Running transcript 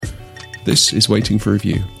This is Waiting for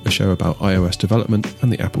Review, a show about iOS development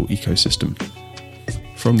and the Apple ecosystem.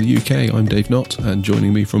 From the UK, I'm Dave Knott, and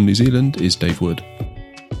joining me from New Zealand is Dave Wood.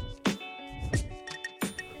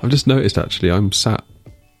 I've just noticed, actually, I'm sat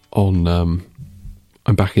on...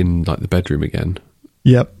 I'm back in like the bedroom again.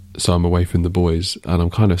 Yep. So I'm away from the boys, and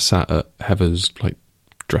I'm kind of sat at Heather's like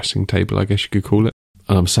dressing table, I guess you could call it.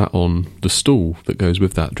 And I'm sat on the stool that goes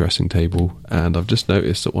with that dressing table, and I've just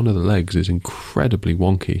noticed that one of the legs is incredibly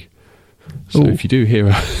wonky. So if you do hear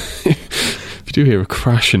a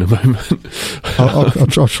crash in a moment,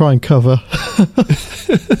 I'll try and cover.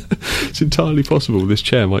 It's entirely possible this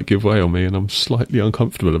chair might give way on me, and I'm slightly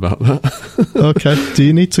uncomfortable about that. Okay. Do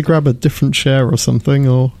you need to grab a different chair or something,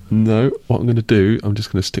 or no? What I'm going to do, I'm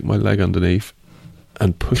just going to stick my leg underneath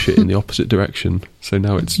and push it in the opposite direction. So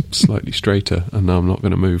now it's slightly straighter, and now I'm not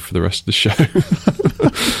going to move for the rest of the show.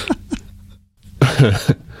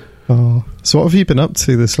 So what have you been up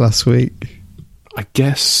to this last week? I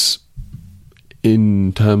guess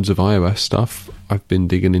in terms of iOS stuff, I've been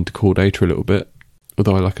digging into Core Data a little bit.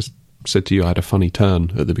 Although, like I said to you, I had a funny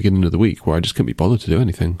turn at the beginning of the week where I just couldn't be bothered to do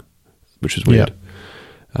anything, which was weird.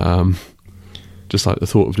 Yeah. Just like the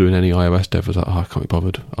thought of doing any iOS dev was like, I can't be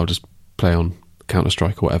bothered. I'll just play on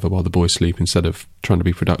Counter-Strike or whatever while the boys sleep instead of trying to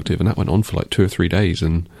be productive. And that went on for like 2 or 3 days.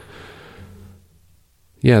 And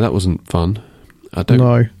yeah, that wasn't fun. I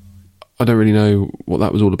don't really know what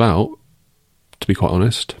that was all about, to be quite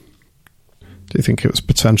honest. Do you think it was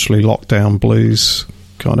potentially lockdown blues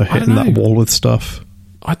kind of hitting that wall with stuff?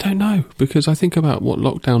 I don't know, because I think about what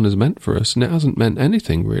lockdown has meant for us, and it hasn't meant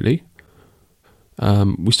anything, really.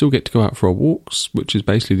 We still get to go out for our walks, which is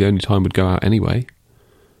basically the only time we'd go out anyway.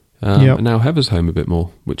 And now Heather's home a bit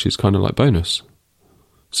more, which is kind of like bonus.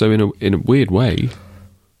 So in a weird way,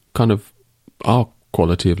 kind of our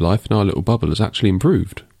quality of life in our little bubble has actually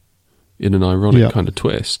improved in an ironic kind of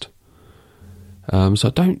twist. So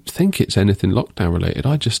I don't think it's anything lockdown related.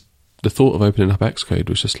 The thought of opening up Xcode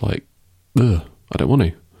was just like, ugh, I don't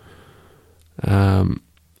want to.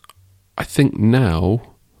 I think now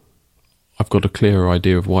I've got a clearer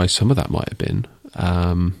idea of why some of that might have been.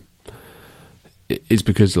 It's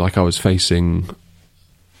because like I was facing,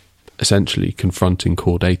 essentially confronting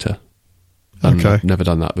Core Data. And I've never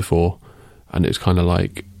done that before. And it was kind of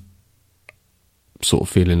like sort of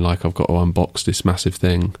feeling like I've got to unbox this massive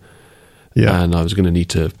thing. Yeah. And I was going to need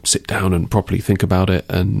to sit down and properly think about it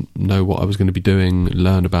and know what I was going to be doing,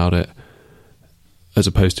 learn about it, as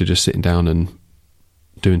opposed to just sitting down and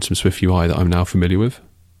doing some Swift UI that I'm now familiar with.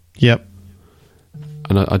 Yep.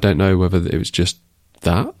 And I don't know whether it was just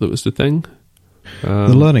that was the thing.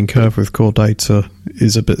 The learning curve with Core Data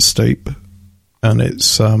is a bit steep, and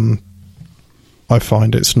it's I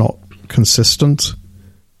find it's not consistent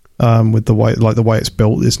with the way it's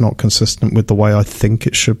built is not consistent with the way I think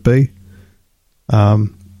it should be.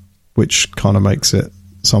 Which kind of makes it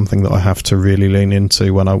something that I have to really lean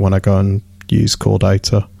into when I go and use Core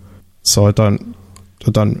Data. So I don't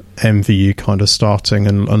envy you kind of starting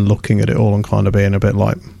and looking at it all and kind of being a bit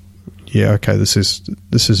like, yeah, okay, this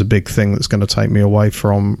is a big thing that's going to take me away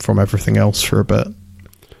from everything else for a bit.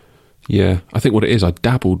 Yeah, I think what it is, I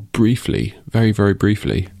dabbled briefly, very, very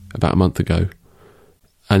briefly, about a month ago,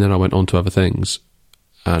 and then I went on to other things.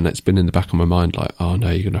 And it's been in the back of my mind like, oh no,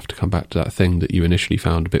 you're going to have to come back to that thing that you initially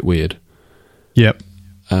found a bit weird. Yep.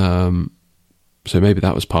 So maybe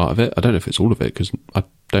that was part of it. I don't know if it's all of it, because I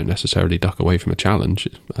don't necessarily duck away from a challenge.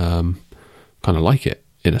 Kind of like it,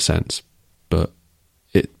 in a sense. But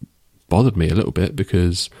it bothered me a little bit,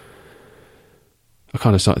 because I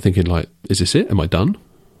kind of started thinking like, is this it? Am I done?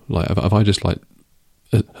 Like, have I just like,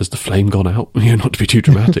 has the flame gone out? Not to be too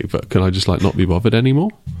dramatic, but can I just like not be bothered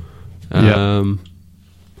anymore? Yeah.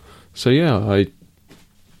 So yeah,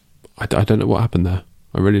 I don't know what happened there.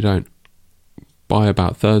 I really don't. By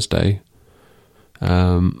about Thursday,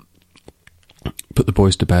 put the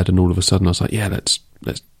boys to bed, and all of a sudden I was like, yeah, let's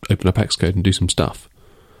open up Xcode and do some stuff.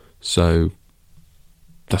 So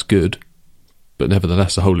that's good, but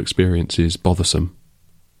nevertheless, the whole experience is bothersome.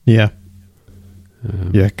 Yeah.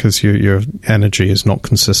 Yeah, because your energy is not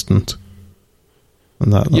consistent,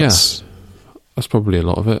 and that's probably a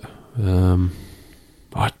lot of it.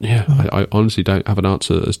 I honestly don't have an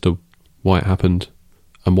answer as to why it happened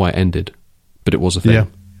and why it ended, but it was a thing. Yeah.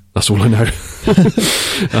 That's all I know.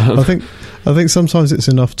 I think sometimes it's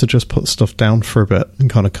enough to just put stuff down for a bit and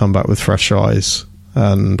kind of come back with fresh eyes.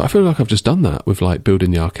 But I feel like I've just done that with like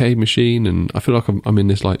building the arcade machine, and I feel like I'm in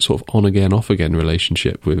this like sort of on again, off again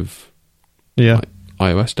relationship with like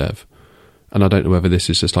iOS dev. And I don't know whether this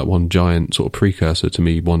is just like one giant sort of precursor to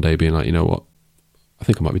me one day being like, you know what, I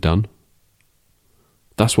think I might be done.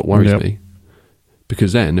 That's what worries me.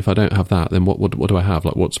 Because then, if I don't have that, then what do I have?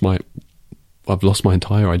 Like, I've lost my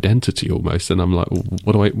entire identity almost, and I'm like,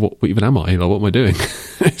 what even am I? Like, what am I doing?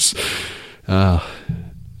 Once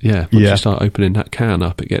you start opening that can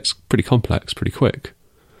up, it gets pretty complex pretty quick.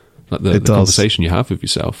 Like the conversation you have with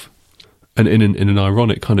yourself, and in an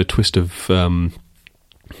ironic kind of twist of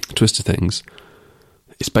things,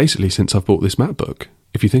 it's basically since I've bought this MacBook.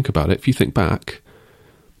 If you think about it, if you think back,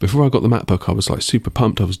 before I got the MacBook, I was like super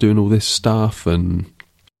pumped. I was doing all this stuff and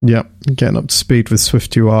getting up to speed with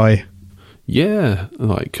SwiftUI. Yeah,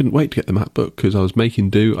 like couldn't wait to get the MacBook because I was making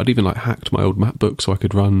do. I'd even like hacked my old MacBook so I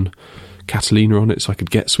could run Catalina on it, so I could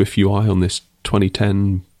get SwiftUI on this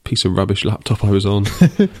 2010 piece of rubbish laptop I was on.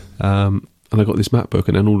 And I got this MacBook,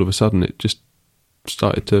 and then all of a sudden it just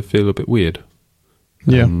started to feel a bit weird.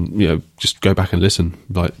 Yeah, just go back and listen,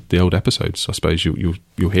 like the old episodes. I suppose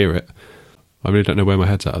you'll hear it. I really don't know where my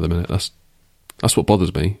head's at the minute. That's what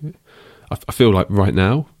bothers me. I feel like right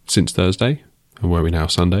now, since Thursday, and where are we now,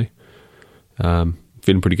 Sunday,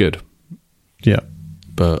 feeling pretty good. Yeah,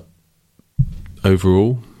 but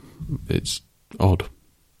overall, it's odd.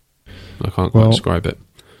 I can't quite describe it.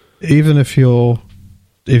 Even if you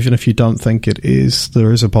don't think it is,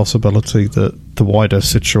 there is a possibility that the wider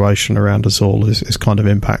situation around us all is kind of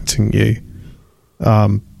impacting you.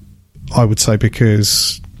 I would say,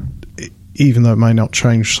 because even though it may not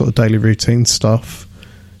change sort of daily routine stuff,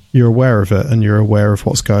 you're aware of it and you're aware of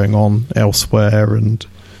what's going on elsewhere, and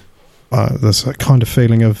there's a kind of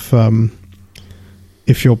feeling of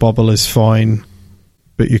if your bubble is fine,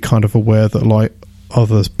 but you're kind of aware that like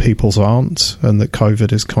other people's aren't, and that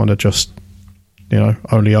COVID is kind of just,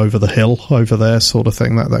 only over the hill over there sort of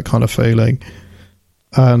thing, that kind of feeling.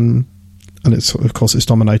 And it's, of course, it's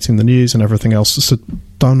dominating the news and everything else. So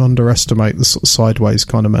don't underestimate the sort of sideways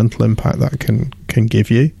kind of mental impact that can give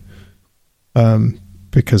you,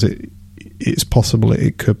 because it's possible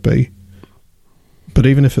it could be. But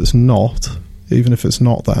even if it's not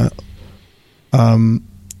that,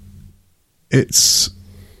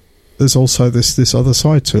 there's also this other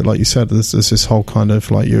side to it. Like you said, there's this whole kind of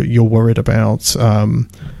like you're worried about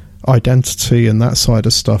identity and that side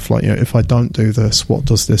of stuff. Like, if I don't do this, what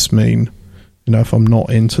does this mean? If I'm not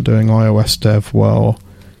into doing iOS dev, well,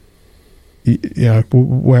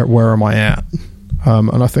 where am I at?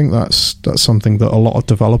 And I think that's something that a lot of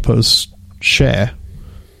developers share.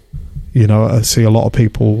 I see a lot of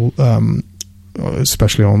people,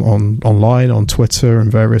 especially online, on Twitter and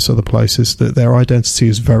various other places, that their identity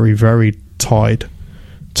is very, very tied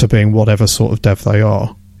to being whatever sort of dev they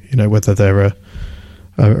are. Whether they're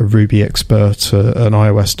a Ruby expert, an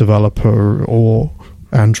iOS developer, or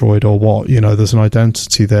Android, or what. There's an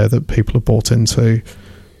identity there that people are bought into,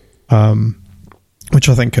 which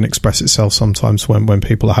I think can express itself sometimes when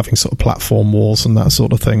people are having sort of platform wars and that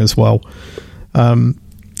sort of thing as well.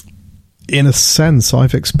 In a sense,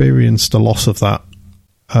 I've experienced a loss of that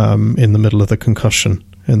in the middle of the concussion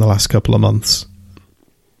in the last couple of months.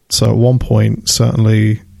 So at one point,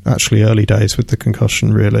 certainly, actually early days with the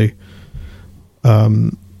concussion, really,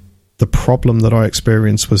 the problem that I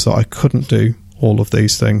experienced was that I couldn't do all of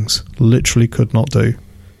these things. Literally could not do.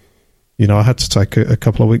 I had to take a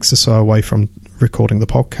couple of weeks or so away from recording the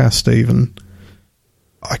podcast even.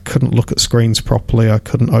 I couldn't look at screens properly. I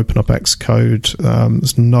couldn't open up Xcode.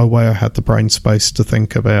 There's no way I had the brain space to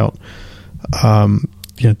think about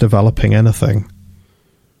developing anything.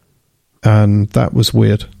 And that was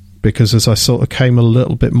weird, because as I sort of came a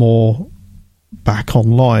little bit more back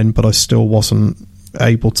online, but I still wasn't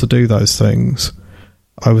able to do those things,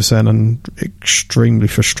 I was then extremely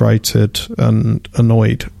frustrated and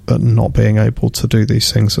annoyed at not being able to do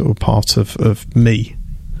these things that were part of me.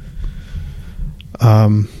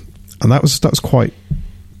 And that was quite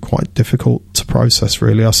difficult to process,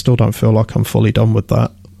 really. I still don't feel like I'm fully done with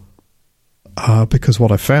that, because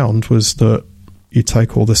what I found was that you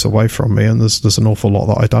take all this away from me, and there's an awful lot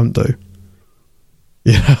that I don't do.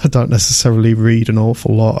 I don't necessarily read an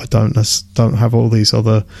awful lot. I don't have all these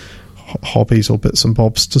other hobbies or bits and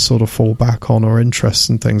bobs to sort of fall back on, or interests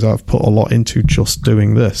and things. I've put a lot into just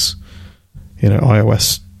doing this.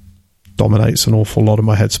 iOS dominates an awful lot of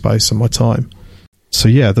my headspace and my time. So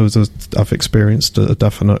yeah, I've experienced a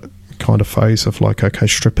definite kind of phase of like, okay,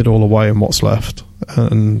 strip it all away and what's left.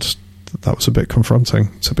 And that was a bit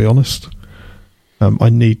confronting, to be honest. I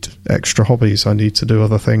need extra hobbies. I need to do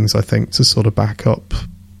other things, I think, to sort of back up,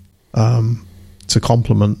 to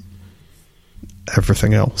complement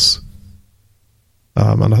everything else.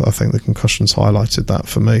 And I think the concussions highlighted that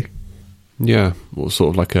for me. Yeah, well,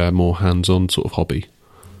 sort of like a more hands-on sort of hobby.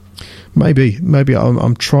 Maybe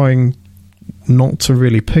I'm trying not to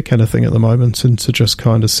really pick anything at the moment, and to just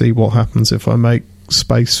kind of see what happens if I make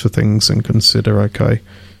space for things and consider, okay,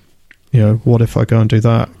 what if I go and do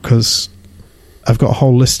that? Because I've got a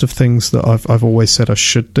whole list of things that I've always said I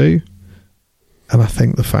should do, and I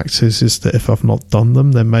think the fact is that if I've not done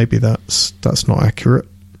them, then maybe that's not accurate.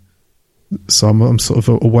 So I'm sort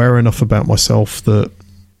of aware enough about myself that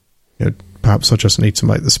perhaps I just need to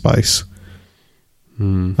make the space.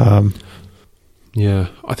 Yeah,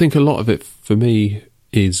 I think a lot of it for me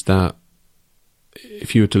is that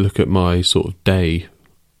if you were to look at my sort of day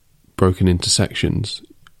broken into sections,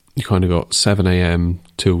 you kind of got 7 a.m.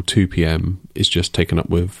 till 2 p.m. is just taken up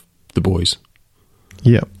with the boys.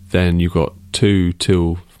 Yeah. Then you've got 2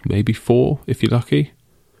 till maybe 4, if you're lucky,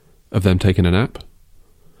 of them taking a nap.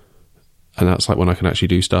 And that's like when I can actually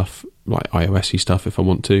do stuff, like iOS-y stuff if I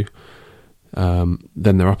want to.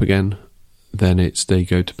 Then they're up again. Then they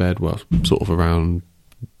go to bed, well, sort of around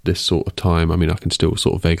this sort of time. I mean, I can still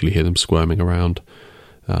sort of vaguely hear them squirming around.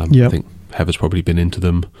 I think Heather's probably been into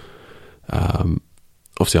them.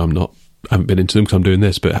 Obviously, I haven't been into them because I'm doing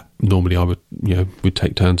this, but normally I would, we'd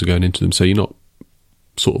take turns of going into them. So you're not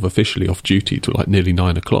sort of officially off duty till like nearly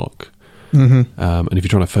 9 o'clock. Mm-hmm. And if you're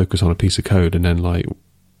trying to focus on a piece of code and then like,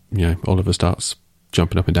 Oliver starts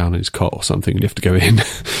jumping up and down in his cot or something, and you have to go in,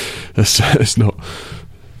 it's not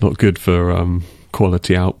good for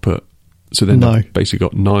quality output. So then I've basically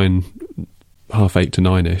got 9, 7:30 to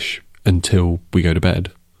 9-ish until we go to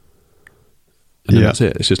bed. And then that's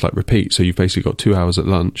it. It's just like repeat. So you've basically got 2 hours at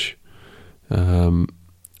lunch, and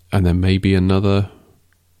then maybe another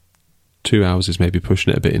 2 hours is maybe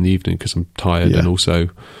pushing it a bit in the evening because I'm tired, and also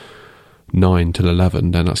 9 till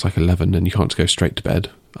 11, then that's like 11, and you can't just go straight to bed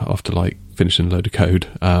after like finishing a load of code.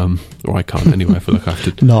 Or I can't anyway. I feel like I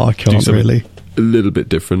have to no, I can't really. A little bit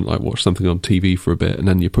different, like watch something on TV for a bit, and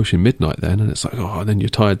then you're pushing midnight then, and it's like, and then you're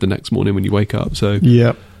tired the next morning when you wake up. So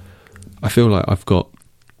I feel like I've got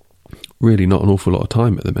really not an awful lot of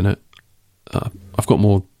time at the minute. I've got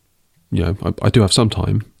more, I do have some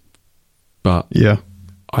time, but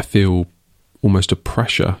I feel almost a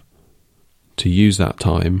pressure to use that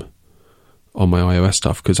time on my iOS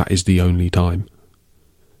stuff because that is the only time.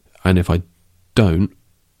 And if I don't,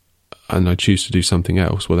 and I choose to do something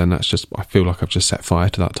else, well, then that's just, I feel like I've just set fire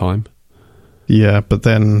to that time. Yeah, but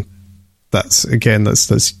then that's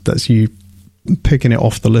you picking it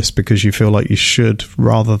off the list because you feel like you should,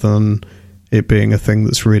 rather than it being a thing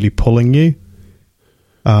that's really pulling you.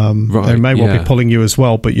 It may well be pulling you as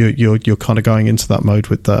well, but you're kind of going into that mode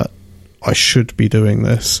with that, I should be doing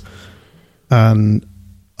this. And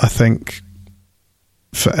I think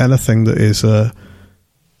for anything that is an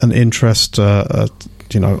interest, a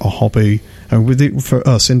hobby, and for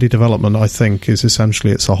us, indie development, I think, is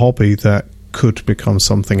essentially it's a hobby that could become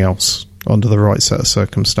something else under the right set of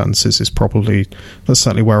circumstances. That's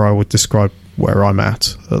certainly where I would describe where I'm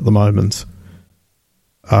at the moment.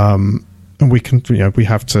 And we can, we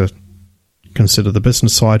have to consider the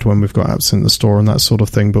business side when we've got apps in the store and that sort of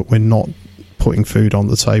thing, but we're not putting food on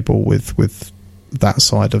the table with that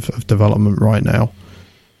side of development right now.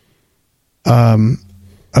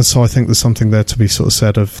 And so I think there's something there to be sort of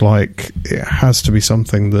said of like, it has to be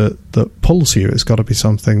something that pulls you. It's got to be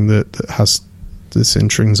something that has this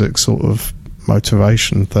intrinsic sort of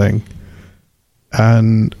motivation thing.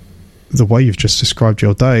 And the way you've just described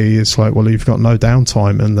your day is like, well, you've got no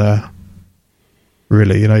downtime in there.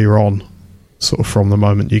 Really, you're on sort of from the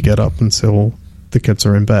moment you get up until the kids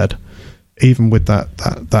are in bed. Even with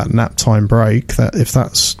that nap time break, that if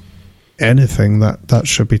that's anything, that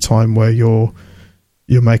should be time where you're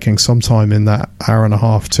making some time in that hour and a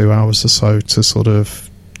half, 2 hours or so to sort of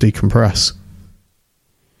decompress.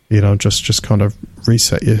 Just kind of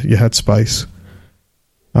reset your headspace.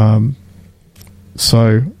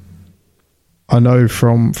 So I know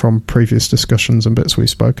from previous discussions and bits we've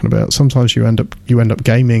spoken about, sometimes you end up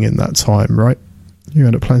gaming in that time, right? You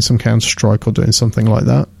end up playing some Counter-Strike or doing something like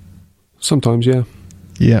that. Sometimes, yeah.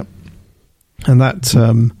 Yeah. And that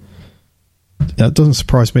it doesn't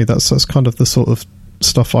surprise me. That's kind of the sort of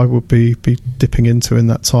stuff I would be dipping into in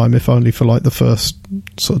that time, if only for like the first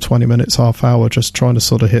sort of 20 minutes, half hour, just trying to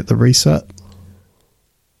sort of hit the reset.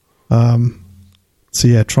 So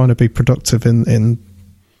yeah, trying to be productive in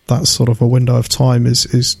that sort of a window of time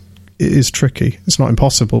is tricky. It's not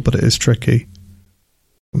impossible, but it is tricky.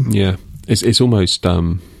 Yeah, it's almost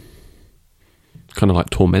kind of like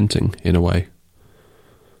tormenting in a way.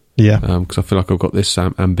 Yeah, because I feel like I've got this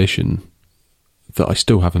ambition that I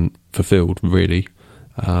still haven't fulfilled, really,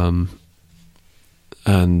 and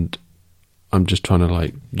I'm just trying to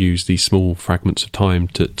like use these small fragments of time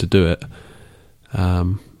to do it.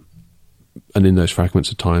 And in those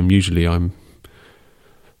fragments of time, usually I'm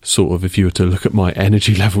sort of, if you were to look at my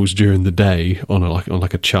energy levels during the day on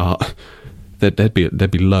a chart, they'd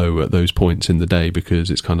be low at those points in the day, because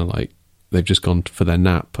it's kind of like they've just gone for their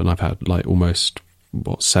nap, and I've had like almost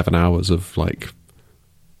 7 hours of like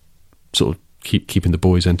sort of keeping the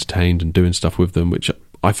boys entertained and doing stuff with them, which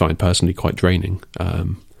I find personally quite draining.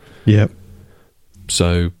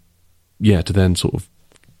 So yeah, to then sort of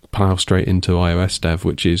plough straight into iOS dev,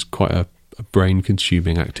 which is quite a brain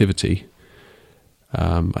consuming activity.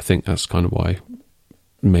 I think that's kind of why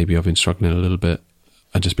maybe I've been struggling a little bit.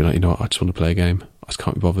 I'd just be like, you know what, I just want to play a game. I just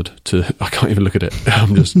can't be bothered I can't even look at it.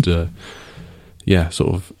 I'm just,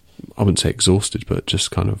 sort of, I wouldn't say exhausted, but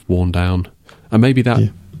just kind of worn down. And maybe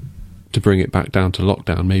that, to bring it back down to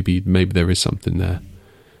lockdown, maybe there is something there.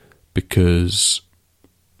 Because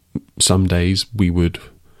some days we would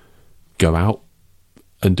go out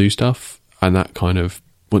and do stuff, and that kind of,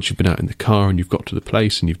 once you've been out in the car and you've got to the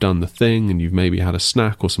place and you've done the thing and you've maybe had a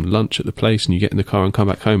snack or some lunch at the place, and you get in the car and come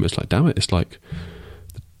back home, it's like, damn it, it's like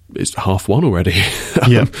it's 1:30 already.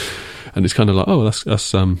 And it's kind of like, oh,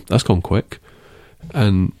 that's gone quick.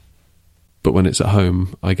 But when it's at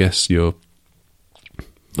home, I guess you're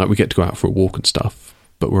like, we get to go out for a walk and stuff,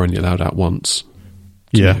 but we're only allowed out once.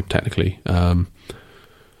 Technically.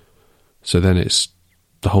 So then it's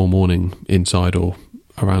the whole morning inside or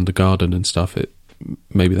around the garden and stuff.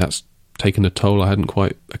 Maybe that's taken a toll I hadn't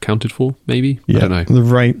quite accounted for, maybe. I don't know.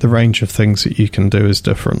 The range of things that you can do is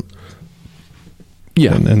different.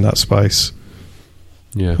 In that space.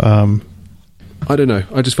 I don't know.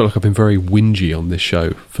 I just feel like I've been very whingy on this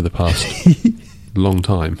show for the past long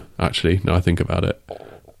time, actually, now I think about it.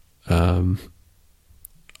 I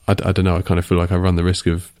don't know. I kind of feel like I run the risk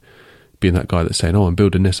of being that guy that's saying, oh, I'm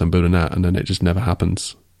building this, I'm building that, and then it just never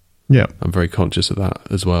happens. I'm very conscious of that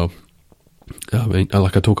as well. I mean,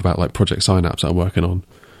 like I talk about like Project Synapse that I'm working on.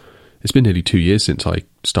 It's been nearly 2 years since I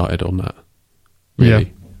started on that,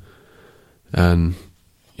 really. And,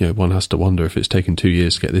 you know, one has to wonder if it's taken 2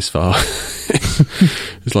 years to get this far.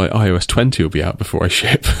 It's like iOS 20 will be out before I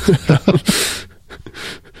ship.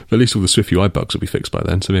 But at least all the Swift UI bugs will be fixed by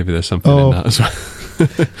then, so maybe there's something in that as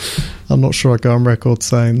well. I'm not sure I go on record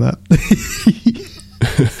saying that.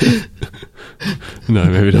 No,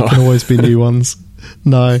 maybe not. There can always be new ones.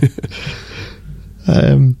 No.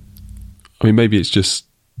 I mean, maybe it's just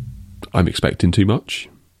I'm expecting too much.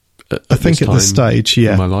 I think at this stage,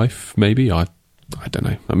 in my life, maybe. I don't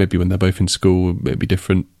know. Maybe when they're both in school, it may be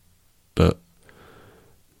different. But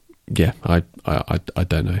yeah, I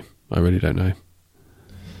don't know. I really don't know.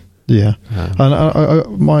 Yeah,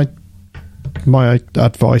 and my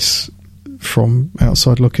advice from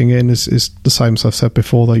outside looking in is the same as I've said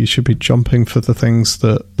before. Though you should be jumping for the things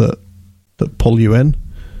that pull you in,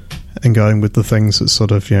 and going with the things that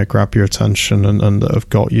sort of, you know, grab your attention and that have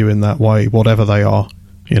got you in that way, whatever they are.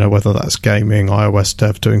 You know, whether that's gaming, iOS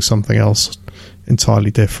dev, doing something else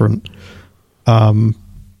entirely different,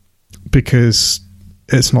 because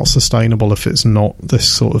it's not sustainable if it's not this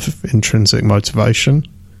sort of intrinsic motivation.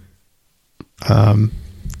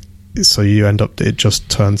 So you end up, it just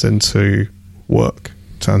turns into work,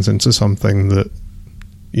 turns into something that,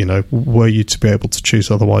 you know, were you to be able to choose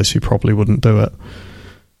otherwise, you probably wouldn't do it.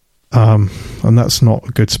 And that's not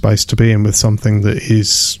a good space to be in with something that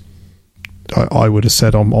is, I would have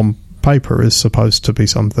said on paper, is supposed to be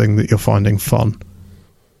something that you're finding fun.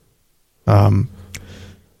 And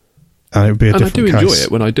it would be a different case. And I do enjoy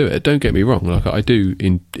it when I do it. Don't get me wrong. Like, I do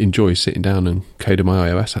enjoy sitting down and coding my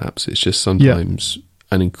iOS apps. It's just sometimes,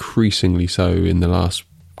 and increasingly so in the last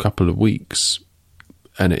couple of weeks,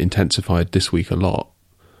 and it intensified this week a lot.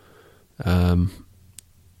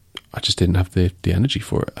 I just didn't have the energy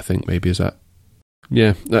for it. I think maybe is that.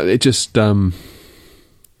 Yeah, it just.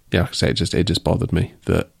 Yeah, like I say, it just bothered me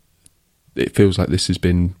that it feels like this has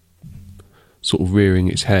been sort of rearing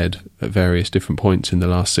its head at various different points in the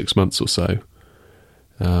last 6 months or so,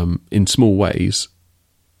 in small ways,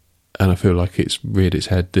 and I feel like it's reared its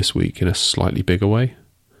head this week in a slightly bigger way.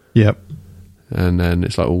 Yep. And then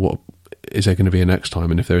it's like, well, what is there going to be a next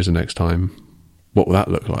time? And if there is a next time, what will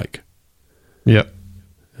that look like? Yep.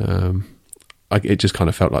 It just kind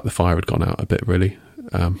of felt like the fire had gone out a bit, really,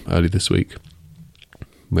 early this week.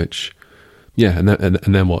 Which, yeah, and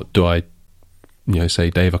then what do I, say,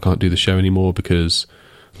 Dave, I can't do the show anymore because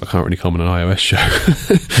I can't really come on an iOS show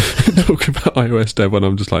talk about iOS dev when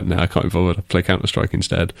I'm just like, nah, I can't be bothered. I'll play Counter-Strike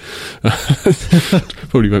instead.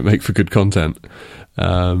 Probably won't make for good content.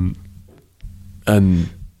 And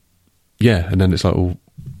yeah, and then it's like, well,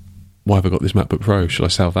 why have I got this MacBook Pro? Should I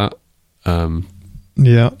sell that?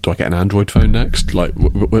 Yeah. Do I get an Android phone next? Like,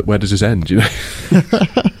 where does this end?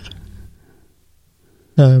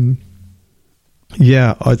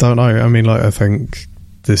 Yeah, I don't know. I mean, like, I think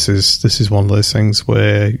this is one of those things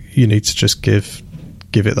where you need to just give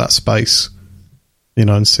it that space, you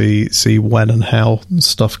know, and see when and how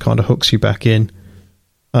stuff kind of hooks you back in.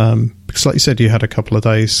 Because like you said, you had a couple of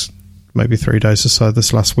days, maybe 3 days or so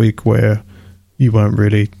this last week where you weren't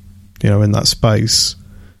really, you know, in that space.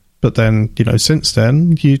 But then, you know, since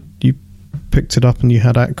then, you picked it up and you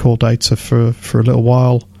had core data for a little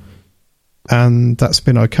while, and that's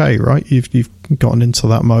been okay, right? You've gotten into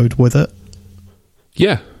that mode with it.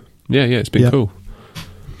 Yeah, it's been cool.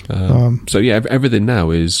 So yeah, everything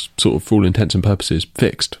now is sort of, for all intents and purposes,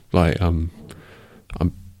 fixed. Like I'm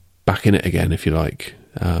back in it again, if you like.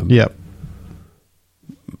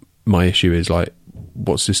 My issue is, like,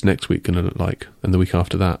 what's this next week going to look like, and the week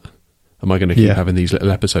after that? Am I going to keep having these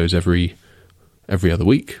little episodes every other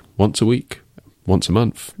week, once a week, once a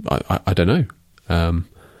month? I don't know. And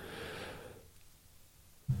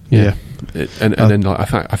then,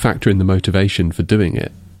 like, I factor in the motivation for doing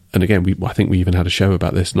it. And again, I think we even had a show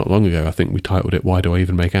about this not long ago. I think we titled it, "Why Do I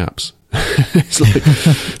Even Make Apps?" It's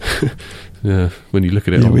like, yeah, when you look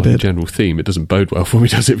at it on the general theme, it doesn't bode well for me,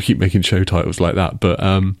 does it? We keep making show titles like that. But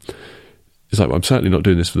it's like, well, I'm certainly not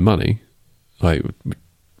doing this for the money. Like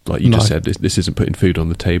you just said, this isn't putting food on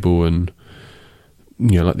the table, and,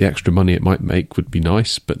 you know, like, the extra money it might make would be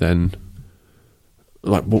nice, but then,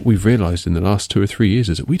 like, what we've realised in the last 2 or 3 years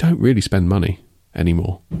is that we don't really spend money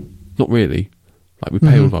anymore. Not really. Like, we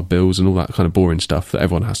pay all of our bills and all that kind of boring stuff that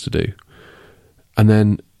everyone has to do. And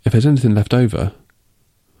then, if there's anything left over,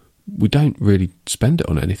 we don't really spend it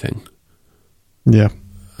on anything. Yeah.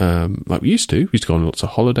 Like we used to. We used to go on lots of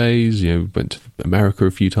holidays, you know, went to America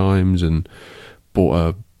a few times and bought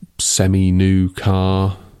a semi-new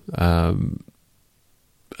car. And,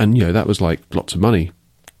 you know, that was like lots of money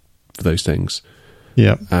for those things.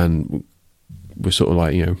 Yeah. And we're sort of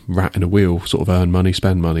like, you know, rat in a wheel, sort of earn money,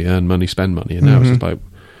 spend money, earn money, spend money. And now it's just like,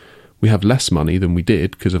 we have less money than we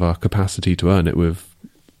did because of our capacity to earn it with,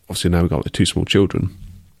 obviously now we've got like 2 small children.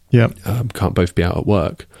 Yeah. Can't both be out at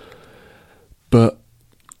work. But,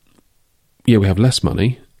 yeah, we have less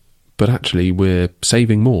money, but actually we're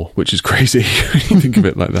saving more, which is crazy when you think of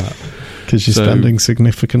it like that. Because you're spending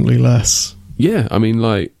significantly less. Yeah, I mean,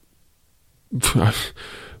 like,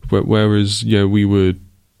 whereas, you know, we would,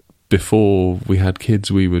 before we had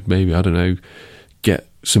kids, we would maybe, I don't know, get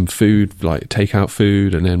some food, like takeout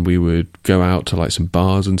food, and then we would go out to like some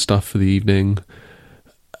bars and stuff for the evening.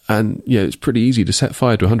 And, yeah, it's pretty easy to set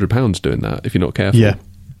fire to £100 doing that if you're not careful. Yeah.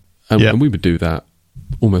 And we would do that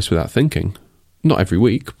almost without thinking. Not every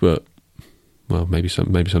week, but, well, maybe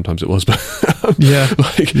sometimes it was, but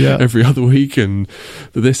every other week, and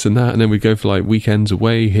this and that. And then we'd go for like weekends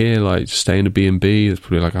away here, like stay in a B&B. That's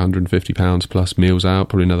probably like £150 plus meals out,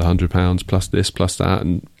 probably another £100 plus this, plus that.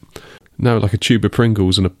 And now like a tube of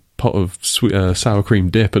Pringles and a pot of sweet, sour cream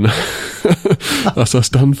dip, and that's us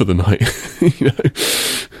done for the night. You know?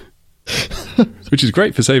 Which is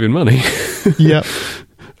great for saving money. Yeah.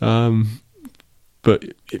 But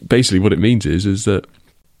basically what it means is that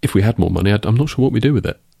if we had more money, I'm not sure what we do with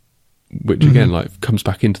it. Which again, like, comes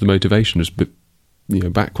back into the motivation. As, you know,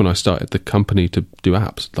 back when I started the company to do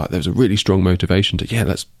apps, like, there was a really strong motivation to,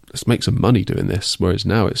 let's make some money doing this. Whereas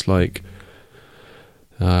now it's like,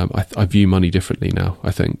 I view money differently now.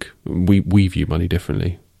 I think we view money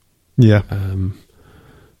differently. Yeah. And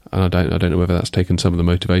I don't know whether that's taken some of the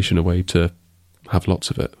motivation away to have lots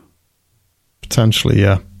of it. Potentially,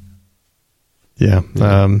 yeah. Yeah.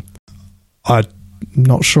 I'm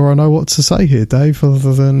not sure I know what to say here, Dave,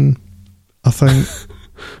 other than I think,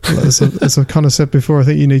 as I've kind of said before, I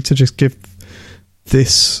think you need to just give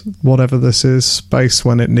this, whatever this is, space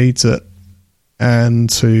when it needs it, and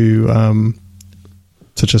to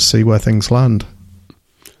just see where things land.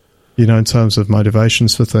 You know, in terms of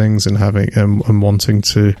motivations for things and having and wanting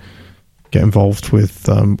to get involved with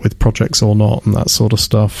projects or not and that sort of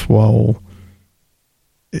stuff. Well,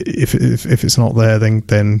 if it's not there,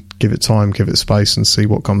 then give it time, give it space, and see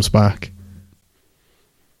what comes back.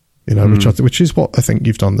 You know, which is what I think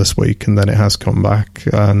you've done this week, and then it has come back,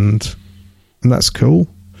 and that's cool.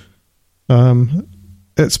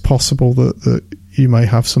 It's possible that you may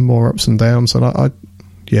have some more ups and downs, and I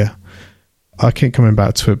keep coming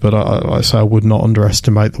back to it, but I say I would not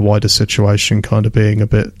underestimate the wider situation kind of being a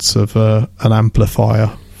bit of an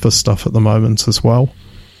amplifier for stuff at the moment as well.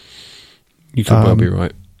 You could well be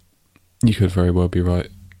right. You could very well be right.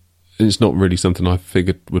 It's not really something I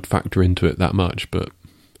figured would factor into it that much, but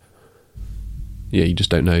yeah, you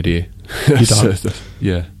just don't know, do you? You don't.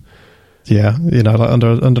 Yeah. Yeah, you know, like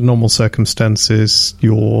under normal circumstances,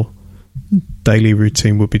 you're daily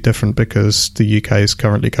routine would be different because the UK is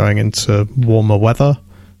currently going into warmer weather.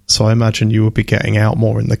 So I imagine you would be getting out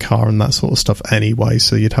more in the car and that sort of stuff anyway.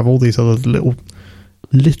 So you'd have all these other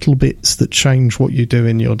little bits that change what you do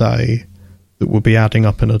in your day that will be adding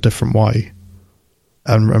up in a different way.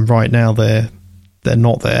 And right now they're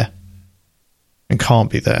not there and can't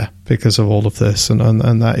be there because of all of this. And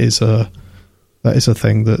that is a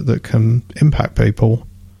thing that can impact people.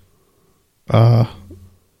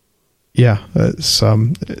 Yeah, it's I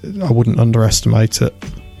wouldn't underestimate it.